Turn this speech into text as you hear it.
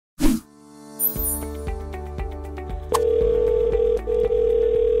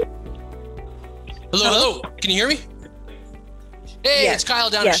Hello. Can you hear me? Hey, Yes. it's Kyle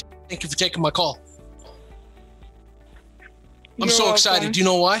down. Yes. Thank you for taking my call. I'm You're so welcome. excited. Do you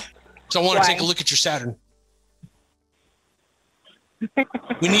know why? Because I want to Why? take a look at your Saturn.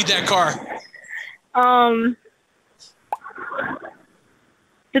 We need that car.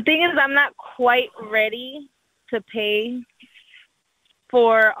 The thing is, I'm not quite ready to pay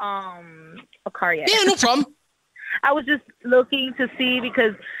for a car yet. Yeah, no problem. I was just looking to see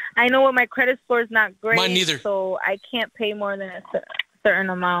because I know what my credit score is not great. Mine neither. So I can't pay more than a certain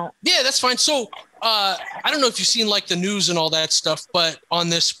amount. Yeah, that's fine. So I don't know if you've seen like the news and all that stuff, but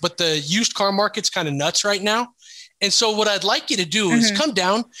the used car market's kind of nuts right now. And so what I'd like you to do is come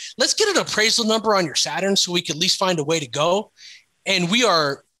down. Let's get an appraisal number on your Saturn so we can at least find a way to go. And we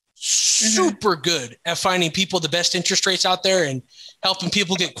are super good at finding people the best interest rates out there and helping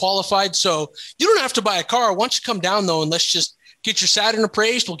people get qualified. So you don't have to buy a car. Once you come down, though, and let's just get your Saturn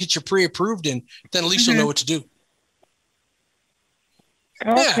appraised, we'll get you pre-approved, and then at least you'll know what to do.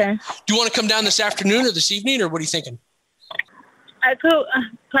 Okay. Yeah. Do you want to come down this afternoon or this evening, or what are you thinking? I could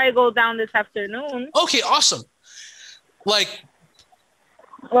probably go down this afternoon. Okay, awesome.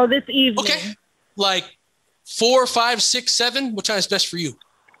 Well, this evening. Okay. 4, 5, 6, 7. What time is best for you?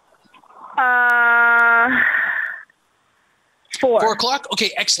 4. 4 o'clock?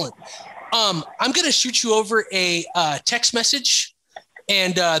 Okay, excellent. I'm going to shoot you over a text message,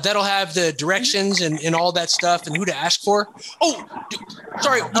 and that'll have the directions and all that stuff and who to ask for. Oh,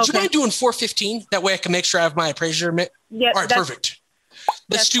 sorry. Would you mind doing 4:15? That way I can make sure I have my appraiser. Yeah. All right, perfect.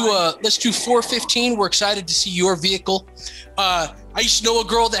 Let's do 4:15. We're excited to see your vehicle. I used to know a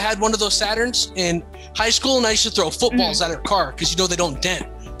girl that had one of those Saturns in high school, and I used to throw footballs at her car because they don't dent.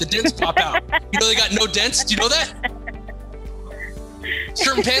 The dents pop out. They got no dents. Do you know that?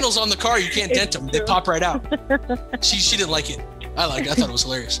 Certain panels on the car, you can't dent them. They pop right out. She didn't like it. I liked it. I thought it was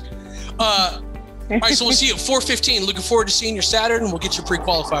hilarious. All right, so we'll see you at 4:15. Looking forward to seeing your Saturn, and we'll get you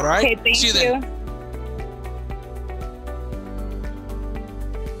pre-qualified. All right. Okay, thank see you then. you.